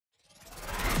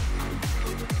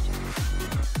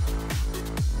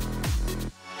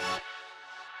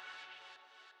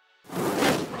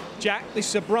Jack, this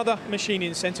is a brother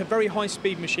machining centre, very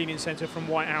high-speed machining centre from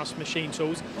Whitehouse Machine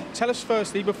Tools. Tell us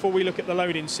firstly, before we look at the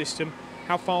loading system,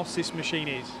 how fast this machine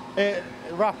is.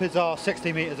 Rapids are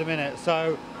 60 metres a minute,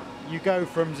 so you go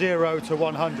from 0 to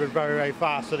 100 very, very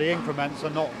fast, so the increments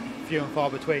are not few and far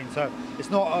between. So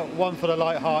it's not one for the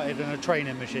light-hearted and a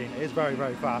training machine. It is very,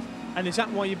 very fast. And is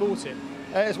that why you bought it?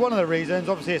 It's one of the reasons.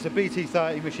 Obviously, it's a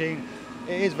BT30 machine.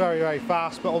 It is very, very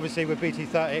fast, but obviously with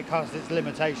BT30 it has its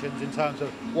limitations in terms of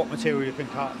what material you can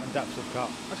cut and depths of cut.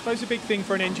 I suppose the big thing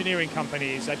for an engineering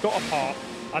company is they've got a part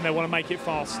and they want to make it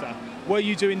faster. Were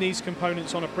you doing these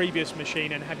components on a previous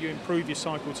machine, and have you improved your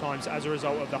cycle times as a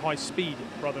result of the high-speed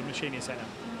brother machining centre?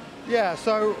 Yeah,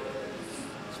 so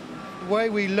the way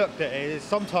we looked at it is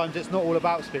sometimes it's not all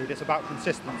about speed, it's about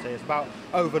consistency, it's about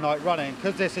overnight running.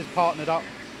 Because this is partnered up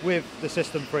with the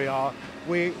System 3R,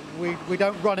 we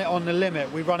don't run it on the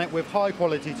limit, we run it with high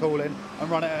quality tooling and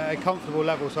run it at a comfortable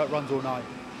level so it runs all night.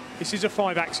 This is a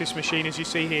 5-axis machine, as you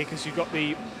see here, because you've got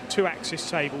the 2-axis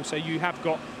table, so you have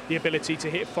got the ability to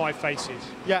hit 5 faces.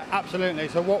 Yeah, absolutely.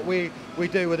 So what we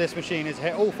do with this machine is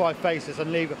hit all 5 faces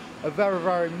and leave a very,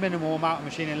 very minimal amount of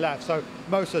machining left. So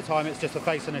most of the time it's just a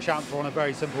face and a chamfer on a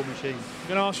very simple machine. I'm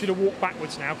going to ask you to walk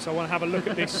backwards now, because I want to have a look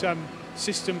at this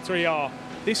System 3R.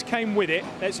 This came with it.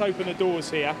 Let's open the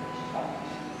doors here.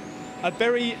 A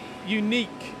very unique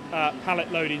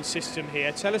pallet loading system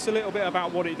here. Tell us a little bit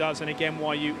about what it does, and again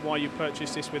why you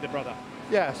purchased this with a brother.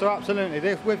 Yeah, so absolutely.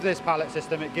 With this pallet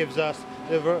system, it gives us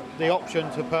the option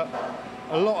to put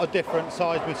a lot of different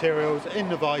size materials in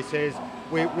the vices.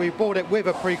 We bought it with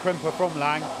a pre-crimper from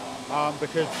Lang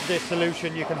because this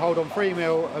solution you can hold on 3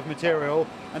 mil of material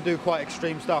and do quite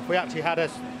extreme stuff. We actually had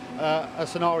a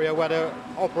scenario where the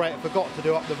operator forgot to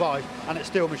do up the vice and it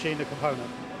still machined the component.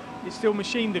 It still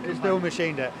machined it? It still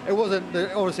machined it. It wasn't,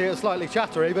 obviously it was slightly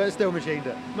chattery, but it still machined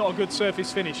it. Not a good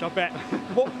surface finish, I bet.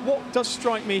 What does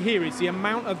strike me here is the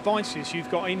amount of vices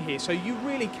you've got in here. So you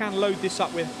really can load this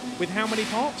up with how many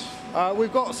parts?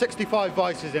 We've got 65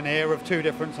 vices in here of 2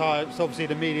 different types, obviously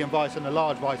the medium vice and the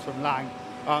large vice from Lang.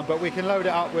 But we can load it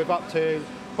up with up to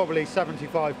probably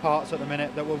 75 parts at the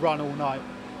minute that will run all night.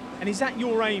 And is that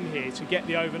your aim here, to get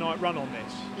the overnight run on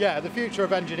this? Yeah, the future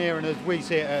of engineering as we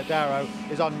see it at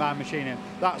Adaero is unmanned machining.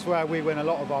 That's where we win a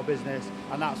lot of our business,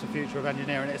 and that's the future of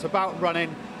engineering. It's about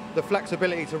running the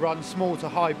flexibility to run small to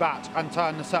high batch and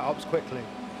turn the setups quickly.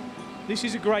 This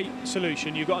is a great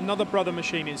solution. You've got another brother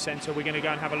machining centre we're going to go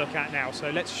and have a look at now.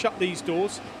 So let's shut these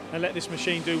doors and let this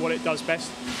machine do what it does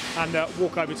best, and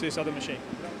walk over to this other machine.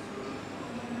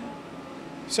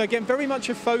 So again, very much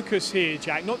a focus here,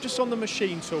 Jack, not just on the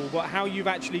machine tool, but how you've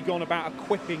actually gone about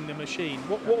equipping the machine.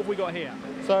 What have we got here?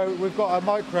 So we've got a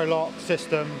micro lock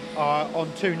system on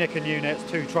 2 Nikken units,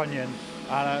 2 trunnion,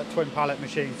 and a twin pallet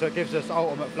machine. So it gives us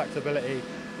ultimate flexibility.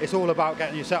 It's all about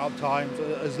getting your setup times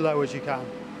as low as you can.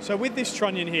 So with this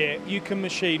trunnion here, you can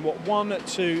machine, what, 1,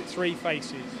 2, 3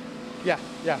 faces? Yeah,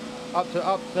 up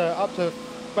to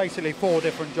basically 4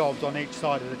 different jobs on each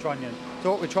side of the trunnion.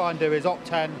 So what we try and do is op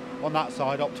 10 on that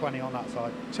side, op 20 on that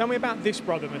side. Tell me about this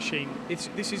brother machine.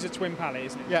 This is a twin pallet,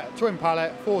 isn't it? Yeah, twin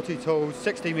pallet, 40 tools,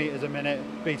 60 metres a minute,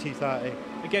 BT30.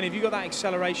 Again, have you got that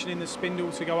acceleration in the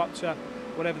spindle to go up to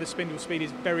whatever the spindle speed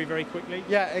is very, very quickly?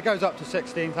 Yeah, it goes up to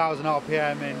 16,000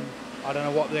 RPM in, I don't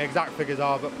know what the exact figures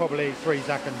are, but probably 3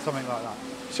 seconds, something like that.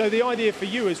 So the idea for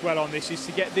you as well on this is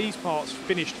to get these parts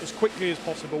finished as quickly as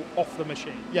possible off the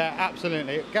machine? Yeah,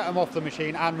 absolutely. Get them off the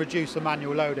machine and reduce the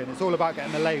manual loading. It's all about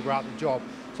getting the labour out of the job.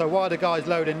 So while the guy's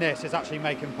loading this, it's actually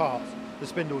making parts. The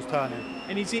spindle's turning.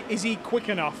 And is he quick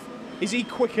enough? Is he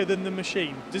quicker than the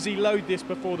machine? Does he load this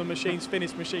before the machine's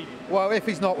finished machining? Well, if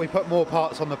he's not, we put more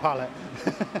parts on the pallet.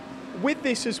 With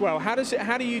this as well, how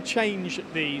do you change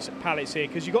these pallets here?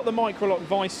 Because you've got the micro lock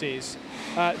vices.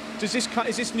 Is this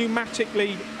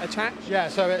pneumatically attached? Yeah,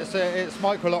 so it's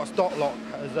micro locks dot lock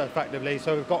effectively.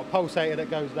 So we've got a pulsator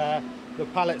that goes there. The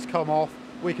pallets come off.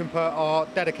 We can put our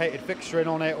dedicated fixturing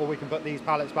on it, or we can put these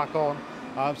pallets back on.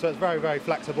 So it's very, very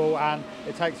flexible, and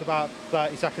it takes about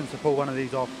 30 seconds to pull one of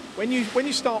these off. When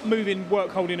you start moving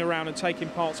work holding around and taking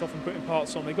parts off and putting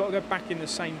parts on, they've got to go back in the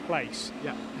same place.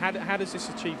 Yeah. How does this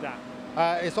achieve that?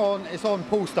 It's on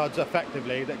pull studs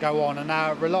effectively that go on, and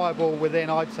they're reliable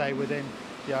within, I'd say,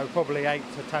 probably 8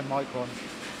 to 10 microns.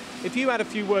 If you had a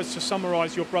few words to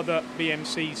summarise your brother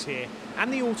BMCs here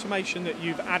and the automation that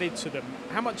you've added to them,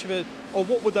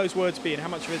 what would those words be, and how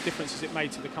much of a difference has it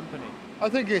made to the company? I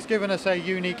think it's given us a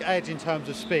unique edge in terms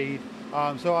of speed.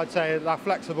 So I'd say they're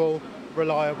flexible,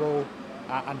 reliable,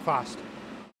 and fast.